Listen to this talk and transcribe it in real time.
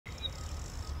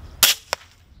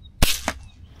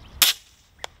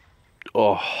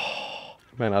Oh,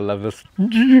 man, I love this.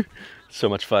 So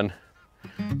much fun.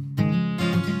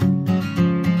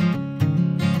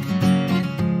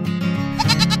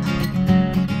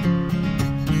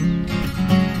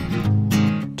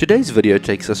 Today's video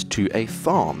takes us to a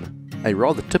farm. A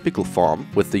rather typical farm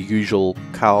with the usual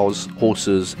cows,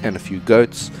 horses and a few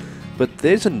goats, but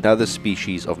there's another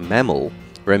species of mammal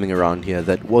roaming around here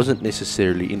that wasn't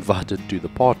necessarily invited to the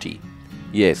party.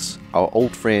 Yes, our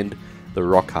old friend, the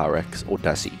rock hyrax or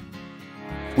Dassie.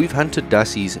 We've hunted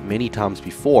Dassies many times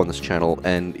before on this channel,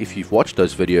 and if you've watched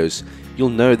those videos, you'll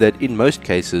know that in most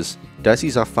cases,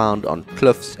 Dassies are found on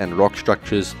cliffs and rock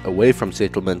structures away from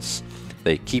settlements.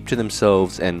 They keep to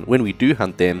themselves, and when we do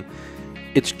hunt them,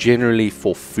 it's generally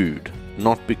for food,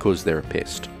 not because they're a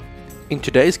pest. In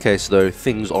today's case though,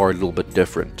 things are a little bit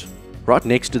different. Right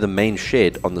next to the main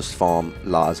shed on this farm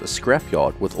lies a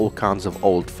scrapyard with all kinds of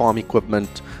old farm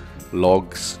equipment,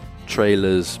 logs,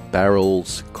 trailers,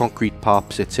 barrels, concrete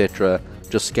pipes, etc.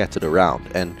 just scattered around,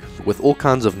 and with all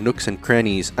kinds of nooks and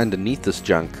crannies underneath this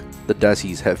junk, the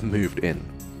Dassies have moved in.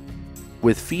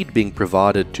 With feed being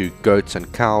provided to goats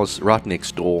and cows right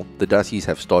next door, the Dassies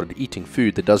have started eating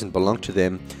food that doesn't belong to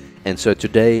them, and so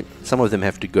today some of them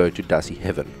have to go to Dassie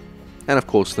heaven. And of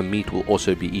course the meat will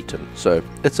also be eaten, so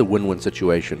it's a win-win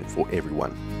situation for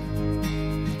everyone.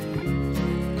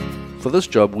 For this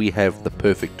job we have the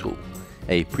perfect tool,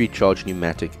 a pre-charged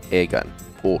pneumatic airgun,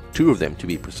 or two of them to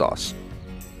be precise.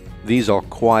 These are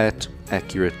quiet,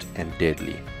 accurate and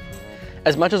deadly.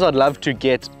 As much as I'd love to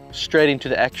get straight into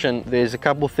the action, there's a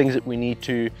couple of things that we need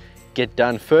to get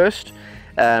done first.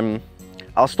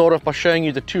 I'll start off by showing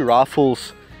you the two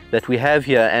rifles that we have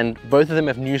here, and both of them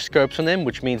have new scopes on them,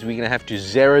 which means we're going to have to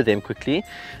zero them quickly.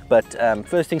 But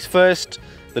first things first,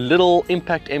 the little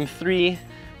Impact M3.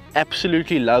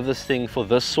 Absolutely love this thing for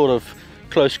this sort of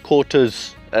close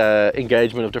quarters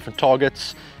engagement of different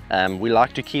targets. We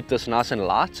like to keep this nice and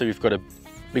light, so we've got a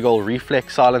big old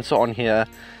reflex silencer on here,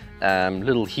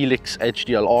 little Helix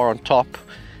HDLR on top,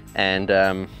 and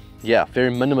yeah,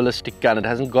 very minimalistic gun. It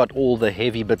hasn't got all the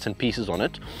heavy bits and pieces on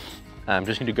it.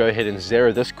 Just need to go ahead and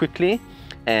zero this quickly,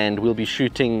 and we'll be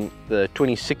shooting the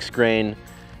 26 grain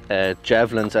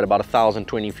javelins at about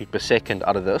 1,020 feet per second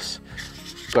out of this.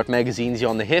 We've got magazines here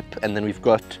on the hip, and then we've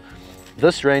got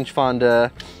this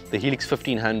rangefinder, the Helix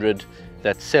 1500,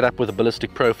 that's set up with a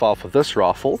ballistic profile for this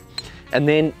rifle. And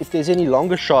then if there's any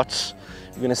longer shots,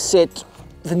 we're going to set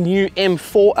the new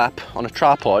M4 up on a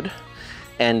tripod,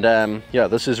 and yeah,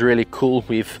 this is really cool.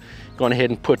 We've gone ahead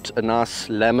and put a nice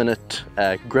laminate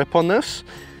grip on this,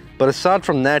 but aside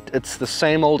from that, it's the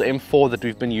same old M4 that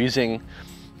we've been using.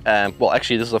 Well,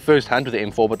 actually this is the first hunt with the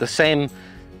M4, but the same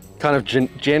kind of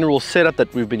general setup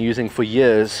that we've been using for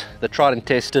years. The tried and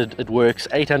tested, it works.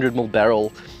 800mm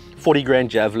barrel, 40 grain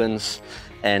javelins,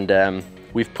 and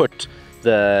we've put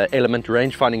the Element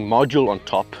range finding module on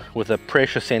top with a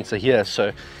pressure sensor here,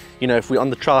 so you know, if we're on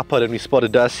the tripod and we spot a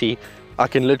Dassie, I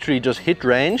can literally just hit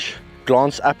range,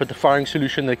 glance up at the firing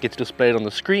solution that gets displayed on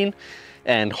the screen,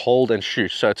 and hold and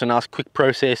shoot. So it's a nice quick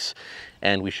process,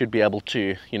 and we should be able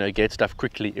to, you know, get stuff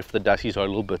quickly if the Dassies are a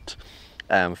little bit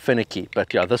finicky.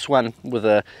 But yeah, this one with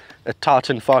a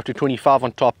Titan 5-25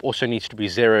 on top also needs to be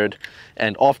zeroed,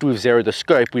 and after we've zeroed the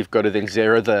scope, we've got to then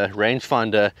zero the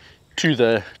rangefinder to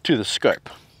the scope,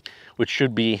 which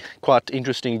should be quite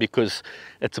interesting because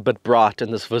it's a bit bright,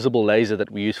 and this visible laser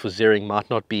that we use for zeroing might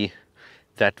not be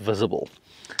that visible.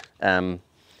 And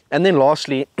then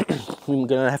lastly, we're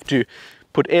gonna have to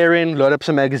put air in, load up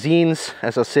some magazines.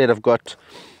 As I said, I've got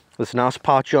this nice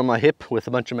pouch on my hip with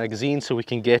a bunch of magazines, so we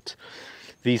can get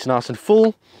these nice and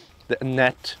full, and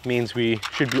that means we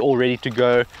should be all ready to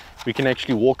go. We can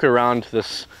actually walk around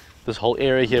this whole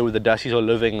area here where the Dassies are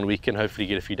living, and we can hopefully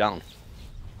get a few down.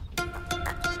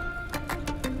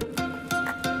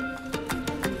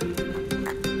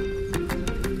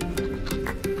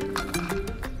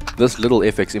 This little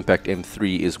FX Impact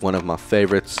M3 is one of my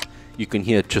favorites. You can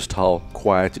hear just how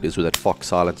quiet it is with that Fox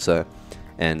silencer,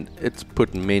 and it's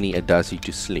put many a Dassie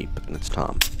to sleep in its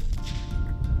time.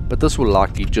 But this will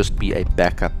likely just be a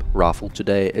backup rifle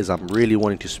today, as I'm really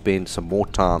wanting to spend some more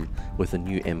time with the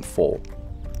new M4.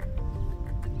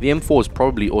 The M4 is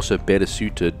probably also better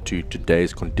suited to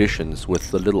today's conditions, with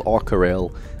the little arc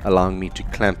rail allowing me to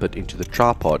clamp it into the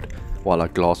tripod while I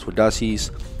glass for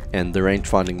Dassies, and the range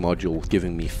finding module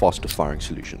giving me faster firing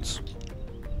solutions.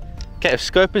 Okay,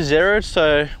 scope is zeroed,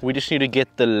 so we just need to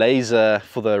get the laser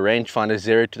for the rangefinder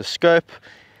zeroed to the scope.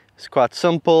 It's quite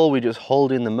simple. We just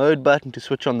hold in the mode button to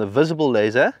switch on the visible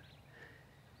laser,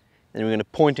 and we're going to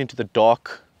point into the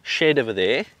dark shed over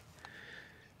there.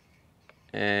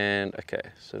 And okay,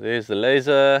 so there's the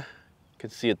laser can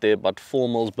see it there about 4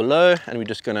 mils below, and we're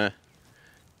just gonna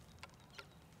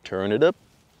turn it up.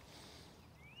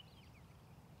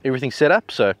 Everything's set up,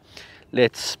 so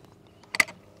let's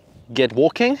get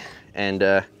walking and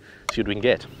see what we can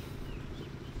get.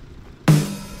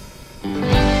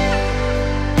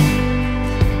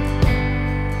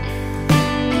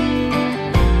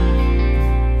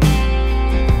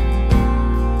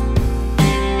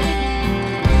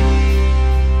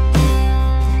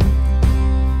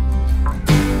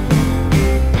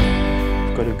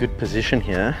 Good position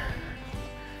here,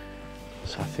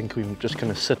 so I think we're just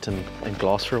going to sit and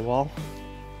glass for a while,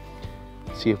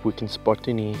 see if we can spot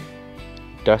any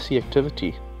Dassie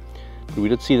activity. But we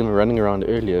did see them running around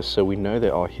earlier, so we know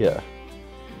they are here.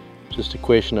 Just a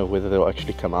question of whether they'll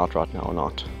actually come out right now or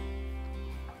not.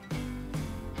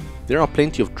 There are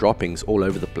plenty of droppings all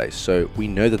over the place, so we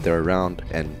know that they're around,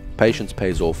 and patience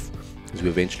pays off as we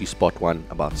eventually spot one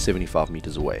about 75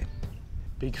 meters away.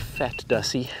 Big fat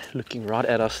Dassie looking right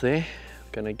at us there.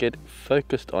 Gonna get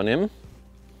focused on him.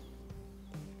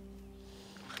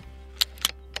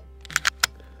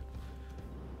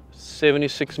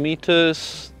 "76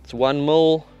 meters, it's 1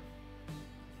 mil.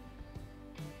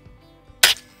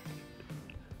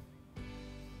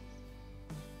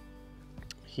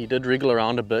 He did wriggle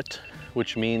around a bit,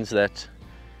 which means that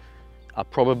I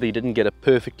probably didn't get a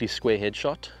perfectly square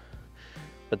headshot.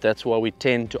 But that's why we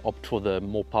tend to opt for the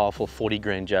more powerful 40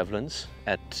 grain javelins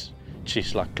at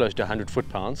just like close to 100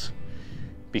 foot-pounds,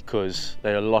 because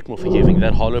they're a lot more forgiving.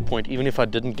 That hollow point, even if I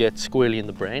didn't get squarely in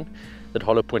the brain, that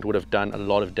hollow point would have done a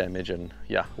lot of damage, and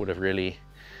yeah, would have really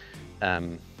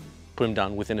put him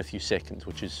down within a few seconds,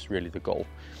 which is really the goal.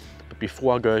 But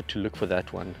before I go to look for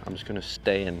that one, I'm just going to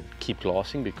stay and keep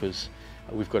glassing, because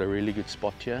we've got a really good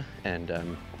spot here, and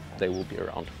they will be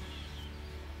around.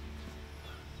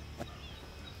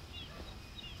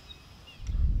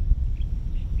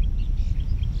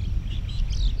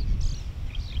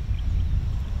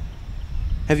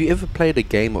 Have you ever played a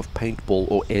game of paintball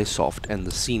or airsoft and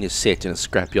the scene is set in a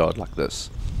scrapyard like this?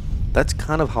 That's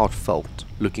kind of how it felt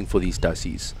looking for these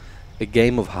Dassies. A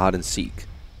game of hide and seek,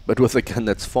 but with a gun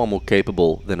that's far more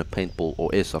capable than a paintball or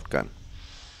airsoft gun.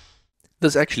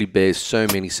 This actually bears so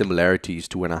many similarities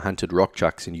to when I hunted rock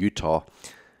chucks in Utah.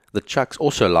 The chucks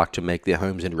also like to make their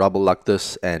homes in rubble like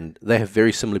this, and they have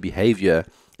very similar behavior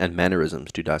and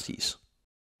mannerisms to Dassies.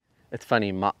 It's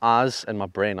funny, my eyes and my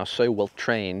brain are so well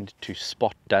trained to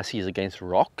spot Dassies against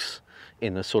rocks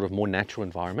in a sort of more natural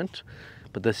environment,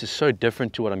 but this is so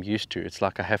different to what I'm used to. It's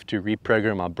like I have to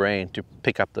reprogram my brain to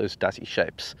pick up those Dassie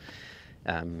shapes.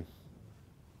 I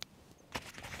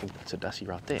think that's a Dassie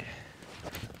right there.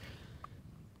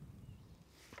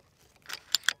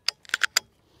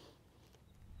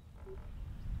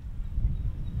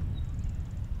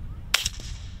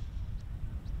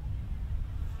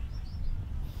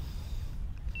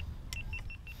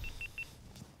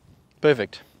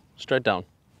 Perfect, straight down.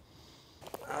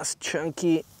 Nice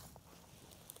chunky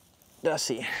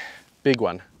Dassie, big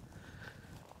one.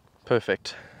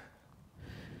 Perfect.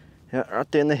 Yeah,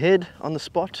 right there in the head, on the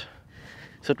spot.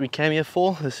 That's what we came here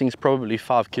for. This thing's probably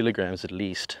 5 kilograms at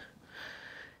least.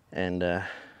 And I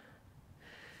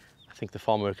think the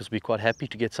farm workers will be quite happy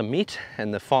to get some meat,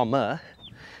 and the farmer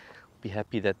will be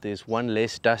happy that there's one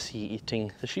less Dassie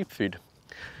eating the sheep food.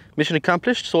 Mission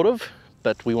accomplished, sort of,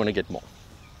 but we want to get more.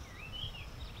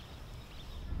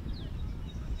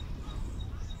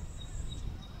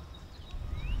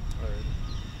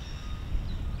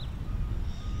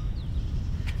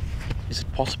 Is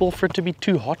it possible for it to be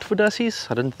too hot for Dassies?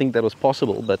 I didn't think that was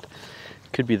possible, but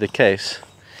it could be the case.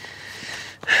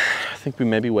 I think we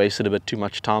maybe wasted a bit too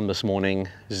much time this morning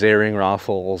zeroing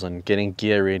rifles and getting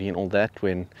gear ready and all that,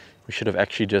 when we should have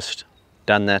actually just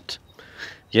done that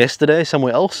yesterday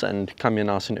somewhere else and come in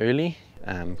nice and early.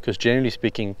 Because generally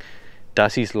speaking,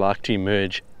 Dassies like to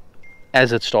emerge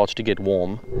as it starts to get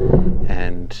warm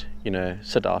and, you know,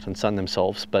 sit out and sun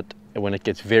themselves, but when it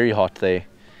gets very hot, they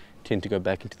tend to go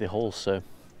back into their holes. So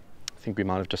I think we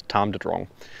might have just timed it wrong,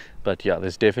 but yeah,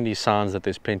 there's definitely signs that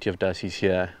there's plenty of Dassies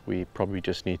here. We probably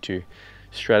just need to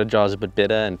strategize a bit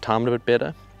better and time it a bit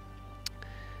better.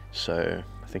 So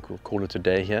I think we'll call it a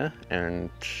day here and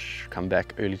come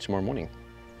back early tomorrow morning.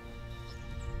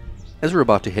 As we're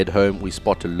about to head home, we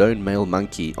spot a lone male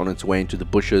monkey on its way into the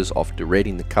bushes after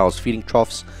raiding the cows' feeding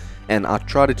troughs, and I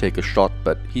try to take a shot,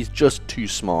 but he's just too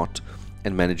smart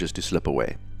and manages to slip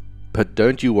away. But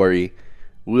don't you worry,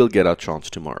 we'll get our chance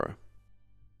tomorrow.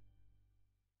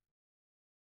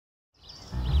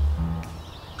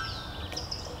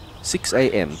 "6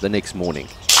 a.m. the next morning,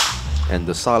 and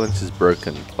the silence is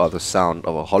broken by the sound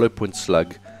of a hollow point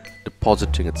slug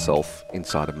depositing itself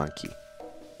inside a monkey.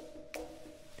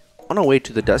 On our way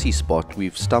to the Dassie spot,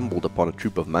 we've stumbled upon a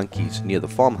troop of monkeys near the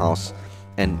farmhouse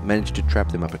and managed to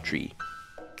trap them up a tree.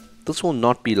 This will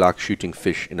not be like shooting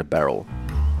fish in a barrel.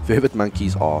 Vervet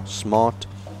monkeys are smart,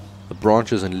 the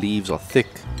branches and leaves are thick,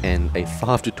 and a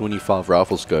 5 to 25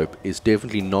 rifle scope is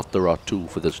definitely not the right tool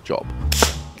for this job.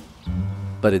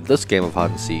 But in this game of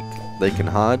hide and seek, they can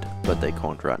hide, but they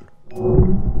can't run.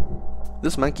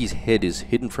 This monkey's head is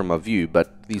hidden from our view,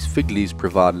 but these fig leaves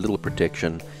provide little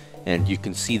protection, and you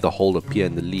can see the hole appear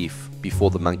in the leaf before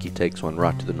the monkey takes one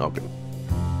right to the noggin.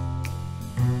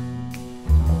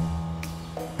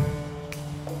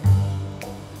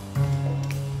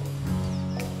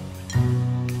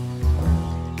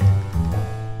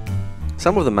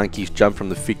 Some of the monkeys jump from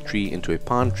the fig tree into a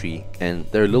pine tree, and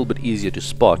they're a little bit easier to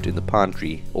spot in the pine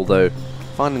tree, although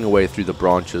finding a way through the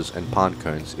branches and pine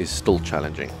cones is still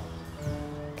challenging.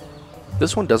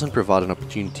 This one doesn't provide an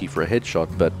opportunity for a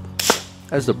headshot, but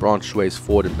as the branch sways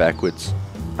forward and backwards,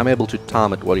 I'm able to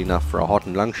time it well enough for a heart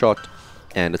and lung shot,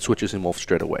 and it switches him off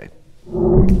straight away.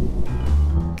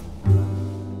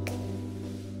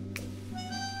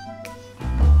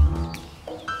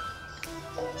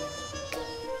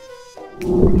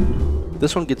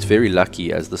 This one gets very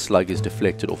lucky as the slug is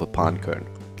deflected off a pine cone,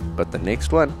 but the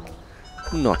next one,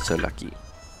 not so lucky.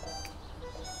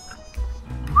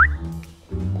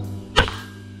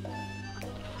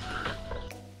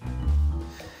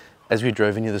 As we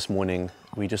drove in here this morning,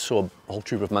 we just saw a whole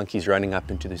troop of monkeys running up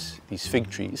into these fig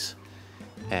trees,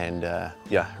 and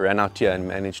yeah, ran out here and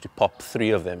managed to pop 3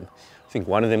 of them. I think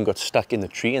one of them got stuck in the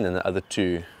tree, and then the other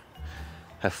 2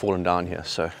 have fallen down here.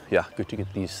 So yeah, good to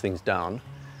get these things down.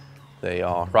 They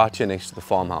are right here next to the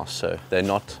farmhouse, so they're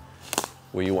not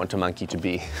where you want a monkey to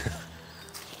be.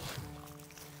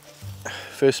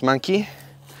 First monkey,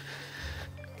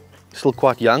 still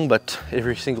quite young, but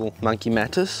every single monkey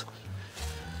matters.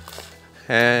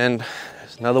 And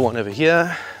there's another one over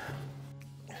here.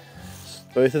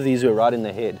 Both of these were right in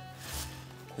the head.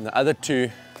 And the other two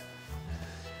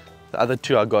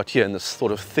I got here in this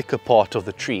sort of thicker part of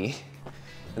the tree,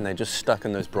 and they just stuck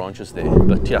in those branches there.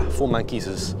 But yeah, 4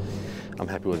 monkeys I'm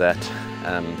happy with that.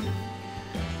 I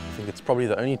think it's probably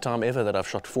the only time ever that I've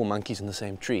shot 4 monkeys in the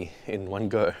same tree in one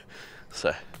go.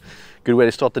 So, good way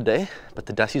to start the day, but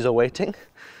the Dassies are waiting.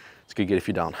 It's good to get a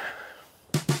few down.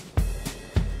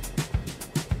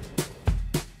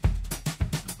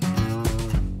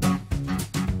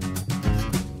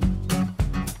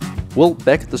 Well,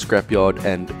 back at the scrapyard,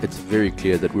 and it's very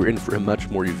clear that we're in for a much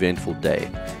more eventful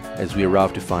day as we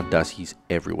arrive to find Dassies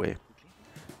everywhere.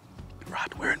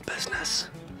 Right, we're in business.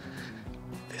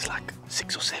 There's like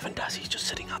 6 or 7 Dassies just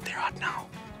sitting out there right now.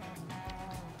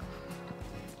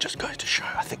 Just goes to show,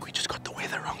 I think we just got the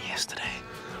weather wrong yesterday,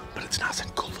 but it's nice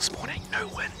and cool this morning, no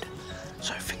wind.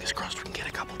 So fingers crossed we can get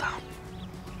a couple down.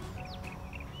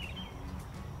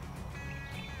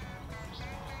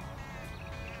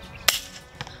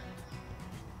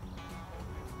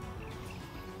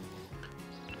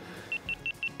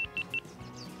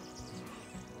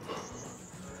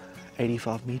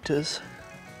 .85 meters.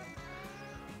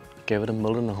 Gave it a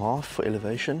 1.5 mil for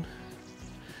elevation.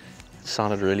 It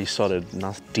sounded really solid,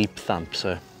 nice deep thump,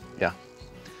 so yeah,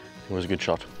 it was a good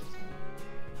shot.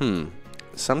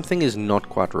 Something is not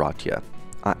quite right here.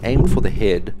 I aimed for the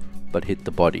head, but hit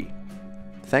the body.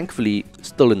 Thankfully,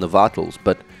 still in the vitals,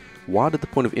 but why did the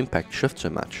point of impact shift so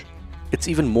much? It's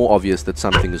even more obvious that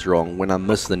something is wrong when I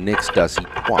miss the next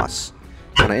Dassie twice,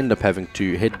 and I end up having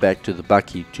to head back to the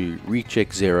bucky to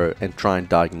recheck zero and try and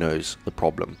diagnose the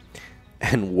problem.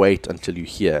 And wait until you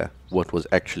hear what was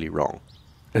actually wrong.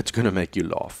 It's gonna make you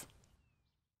laugh.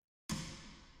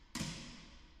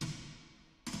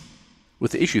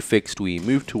 With the issue fixed, we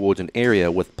moved towards an area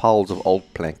with piles of old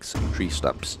planks and tree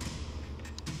stumps.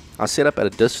 I set up at a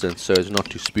distance so as not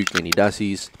to spook any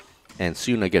Dassies, and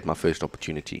soon I get my first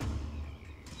opportunity.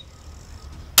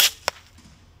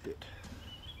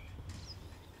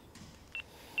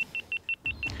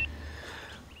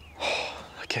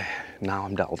 Okay, now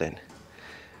I'm dialed in.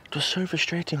 It was so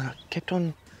frustrating. I kept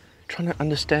on trying to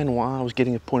understand why I was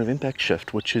getting a point of impact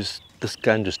shift, which is, this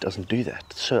gun just doesn't do that.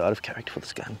 It's so out of character for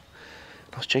this gun.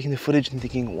 I was checking the footage and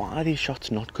thinking, why are these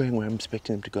shots not going where I'm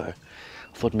expecting them to go?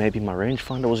 I thought maybe my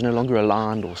rangefinder was no longer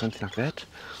aligned or something like that.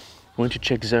 I went to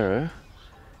check zero.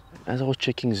 As I was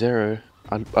checking zero,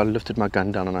 I lifted my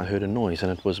gun down and I heard a noise,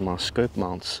 and it was my scope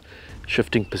mounts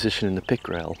shifting position in the pick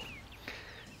rail.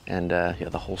 And yeah,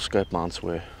 the whole scope mounts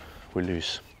were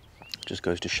loose. It just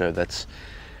goes to show that's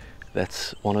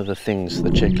one of the things, the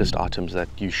checklist items that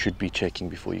you should be checking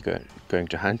before you going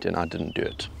to hunt, and I didn't do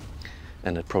it.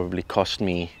 And it probably cost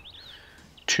me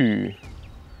 2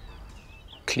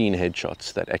 clean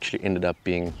headshots that actually ended up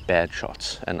being bad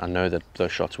shots. And I know that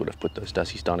those shots would have put those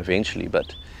Dassies down eventually,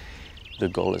 but the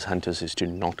goal as hunters is to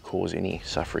not cause any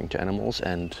suffering to animals.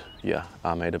 And yeah,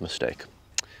 I made a mistake,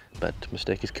 but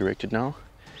mistake is corrected now.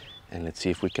 And let's see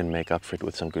if we can make up for it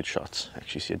with some good shots.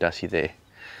 Actually see a Dassie there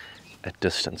at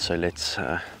distance, so let's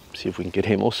see if we can get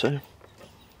him also.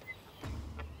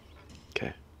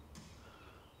 Okay,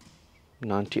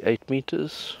 98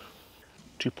 meters,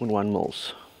 2.1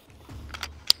 mils.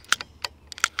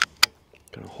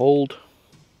 Gonna hold,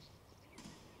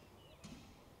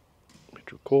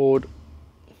 hit record.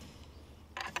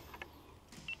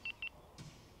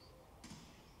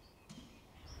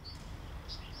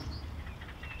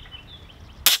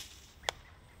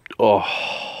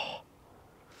 Oh,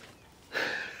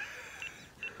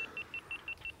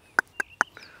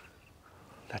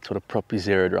 that's what a properly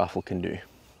zeroed rifle can do.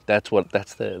 That's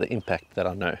the impact that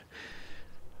I know.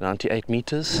 98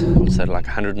 meters, what's that, like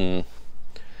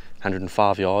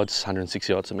 105 yards, 106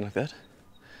 yards, something like that.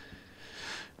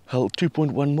 Held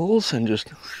 2.1 mils and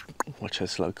just watch her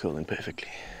slow curling perfectly.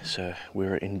 So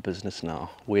we're in business now.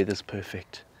 Weather's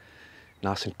perfect,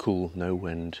 nice and cool, no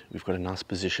wind. We've got a nice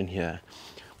position here.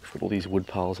 We've got all these wood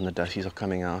piles and the Dassies are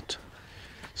coming out.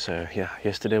 So yeah,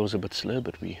 yesterday was a bit slow,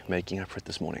 but we're making up for it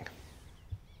this morning.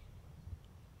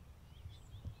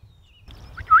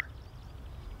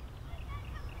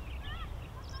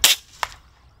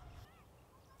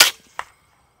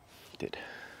 Did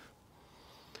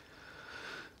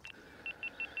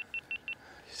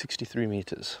 63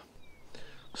 meters.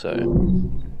 So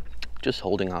just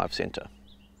holding eye of center.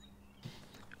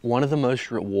 One of the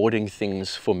most rewarding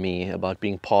things for me about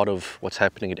being part of what's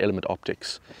happening at Element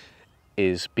Optics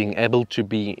is being able to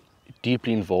be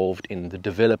deeply involved in the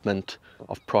development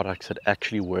of products that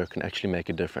actually work and actually make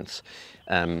a difference.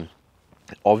 An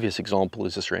obvious example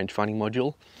is this range finding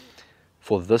module.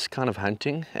 For this kind of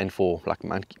hunting, and for like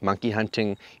monkey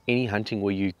hunting, any hunting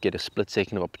where you get a split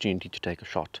second of opportunity to take a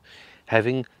shot,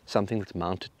 having something that's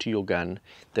mounted to your gun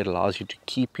that allows you to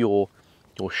keep your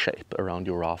shape around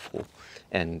your rifle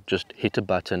and just hit a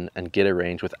button and get a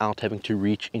range without having to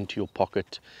reach into your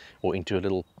pocket or into a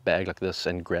little bag like this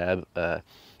and grab a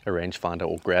rangefinder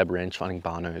or grab range-finding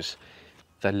binos.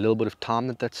 That little bit of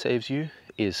time that saves you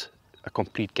is a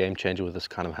complete game changer with this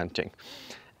kind of hunting.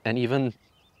 And even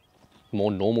more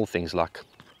normal things like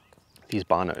these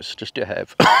binos, just to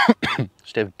have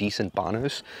decent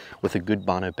binos with a good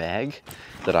bino bag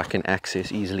that I can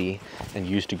access easily and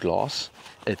use to glass.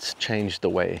 It's changed the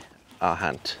way I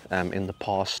hunt. In the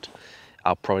past,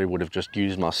 I probably would have just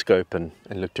used my scope and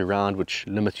looked around, which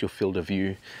limits your field of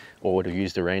view, or would have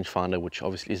used the rangefinder, which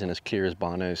obviously isn't as clear as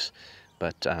binos.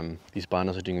 But these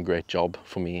binos are doing a great job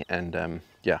for me, and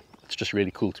yeah, it's just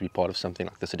really cool to be part of something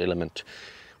like this at Element,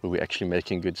 where we're actually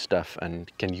making good stuff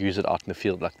and can use it out in the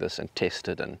field like this and test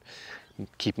it and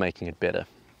keep making it better.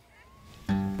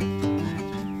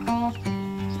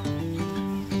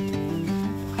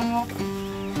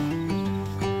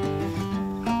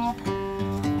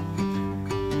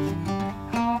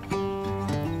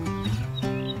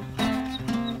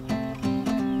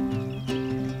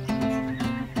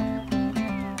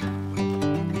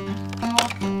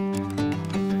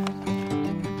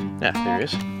 Yeah, there he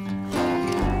is.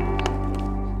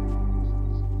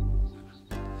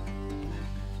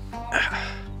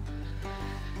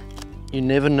 You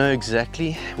never know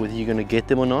exactly whether you're going to get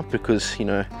them or not, because, you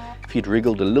know, if you'd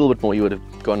wriggled a little bit more, you would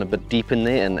have gone a bit deep in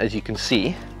there. And as you can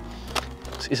see,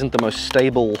 this isn't the most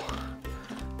stable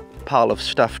pile of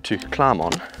stuff to climb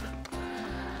on,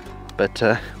 but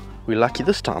we're lucky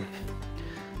this time.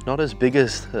 Not as big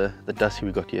as the Dassie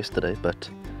we got yesterday, but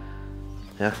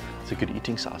yeah, it's a good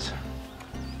eating size.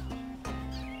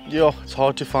 Yeah, it's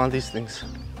hard to find these things.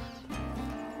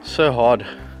 So hard.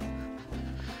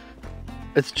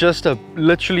 It's just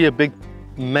literally a big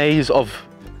maze of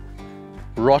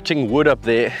rotting wood up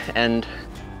there, and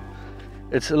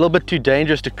it's a little bit too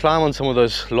dangerous to climb on some of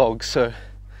those logs, so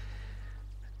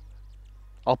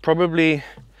I'll probably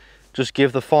just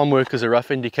give the farm workers a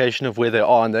rough indication of where they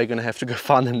are, and they're going to have to go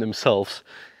find them themselves.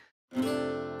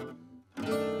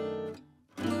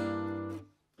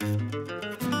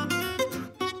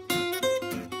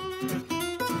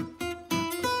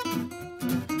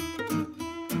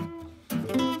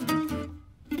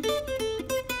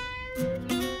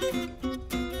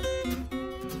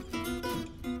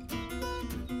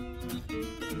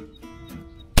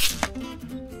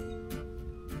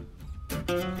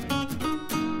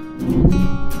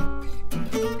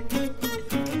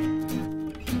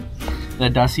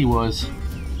 That Dassie was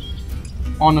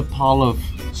on a pile of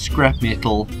scrap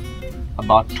metal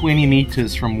about 20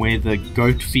 meters from where the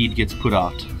goat feed gets put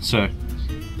out. So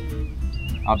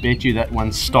I bet you that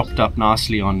one's stocked up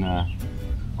nicely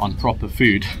on proper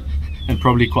food and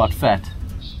probably quite fat.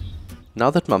 Now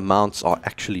that my mounts are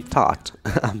actually tight,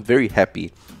 I'm very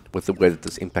happy with the way that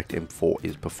this Impact M4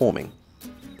 is performing.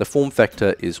 The form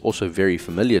factor is also very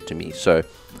familiar to me, so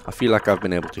I feel like I've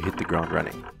been able to hit the ground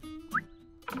running.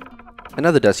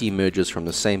 Another Dassie emerges from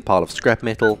the same pile of scrap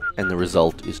metal, and the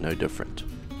result is no different.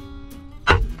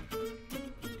 I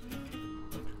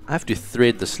have to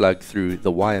thread the slug through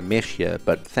the wire mesh here,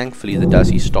 but thankfully the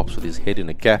Dassie stops with his head in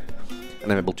a gap,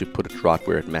 and I'm able to put it right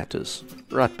where it matters,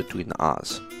 right between the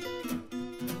eyes.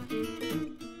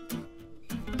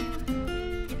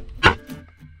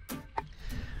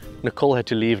 Nicole had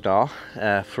to leave now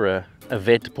for a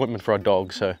vet appointment for our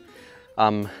dog, so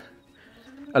I'm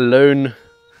a lone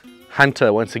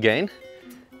hunter once again,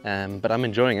 but I'm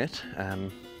enjoying it.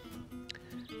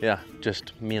 Yeah,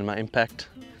 just me and my Impact,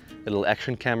 a little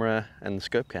action camera and the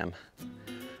scope cam.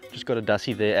 Just got a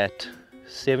Dassie there at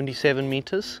 77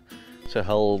 meters, so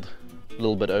held a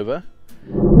little bit over,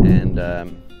 and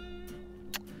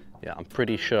yeah, I'm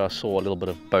pretty sure I saw a little bit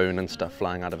of bone and stuff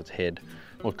flying out of its head.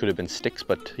 Or it could have been sticks,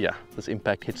 but yeah, this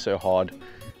Impact hits so hard.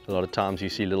 A lot of times you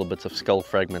see little bits of skull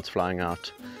fragments flying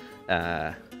out.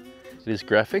 It is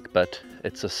graphic, but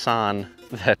it's a sign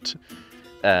that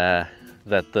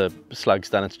that the slug's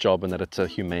done its job and that it's a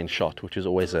humane shot, which is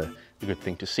always a good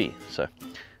thing to see. So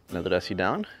another Dassie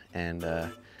down, and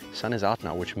sun is out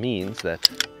now, which means that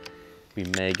we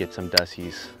may get some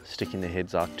Dassies sticking their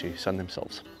heads out to sun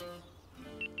themselves.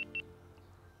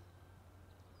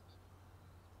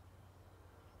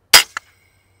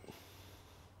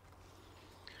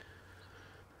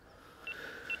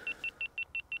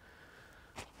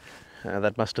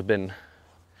 That must have been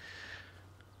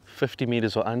 50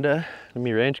 meters or under. Let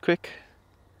me range quick.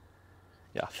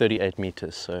 Yeah, 38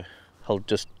 meters. So hold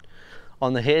just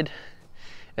on the head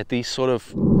at these sort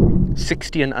of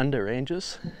 60 and under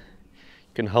ranges. You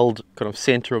can hold kind of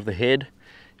center of the head.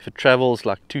 If it travels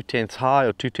like 2/10 high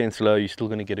or 2/10 low, you're still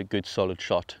going to get a good solid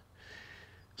shot.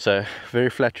 So very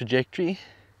flat trajectory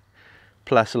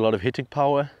plus a lot of hitting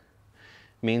power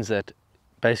means that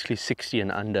basically 60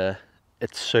 and under,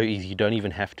 it's so easy, you don't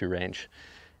even have to range.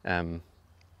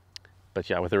 But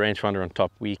yeah, with the rangefinder on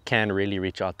top, we can really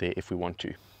reach out there if we want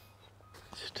to.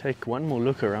 Let's take one more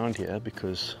look around here,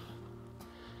 because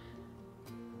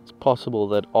it's possible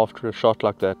that after a shot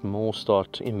like that, more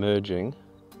start emerging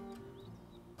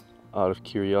out of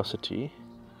curiosity.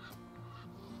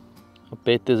 I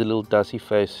bet there's a little Dassie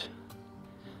face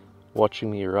watching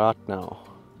me right now.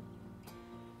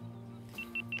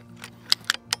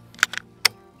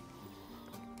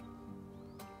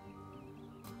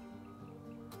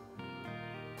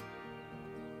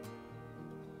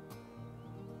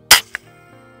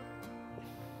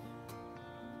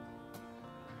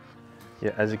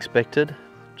 Yeah, as expected,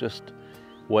 just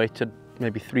waited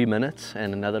maybe 3 minutes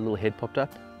and another little head popped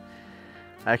up.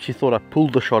 I actually thought I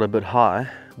pulled the shot a bit high,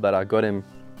 but I got him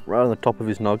right on the top of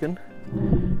his noggin,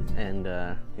 and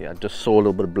yeah, I just saw a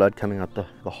little bit of blood coming out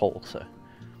the hole, so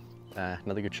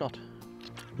another good shot.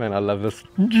 Man, I love this.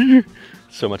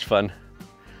 So much fun.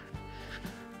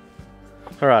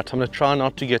 Alright, I'm going to try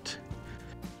not to get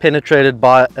penetrated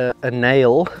by a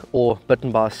nail or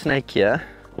bitten by a snake here.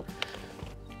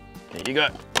 There you go,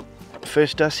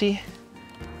 first Dassie.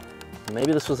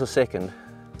 Maybe this was the second,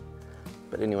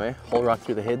 but anyway, hole right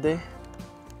through the head there.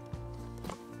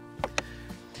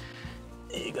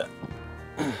 There you go.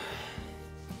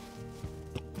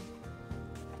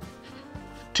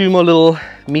 2 more little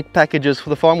meat packages for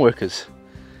the farm workers.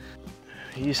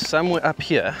 He's somewhere up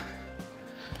here.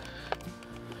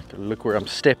 Gotta look where I'm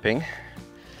stepping.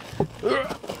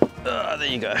 There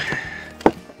you go.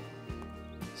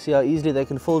 See how easily they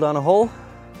can fall down a hole?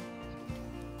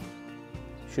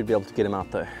 Should be able to get him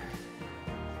out though.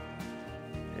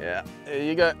 Yeah, there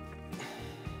you go.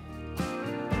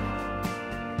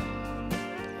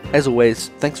 As always,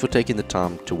 thanks for taking the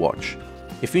time to watch.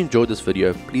 If you enjoyed this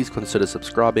video, please consider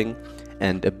subscribing,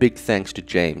 and a big thanks to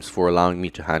James for allowing me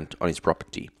to hunt on his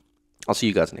property. I'll see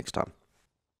you guys next time.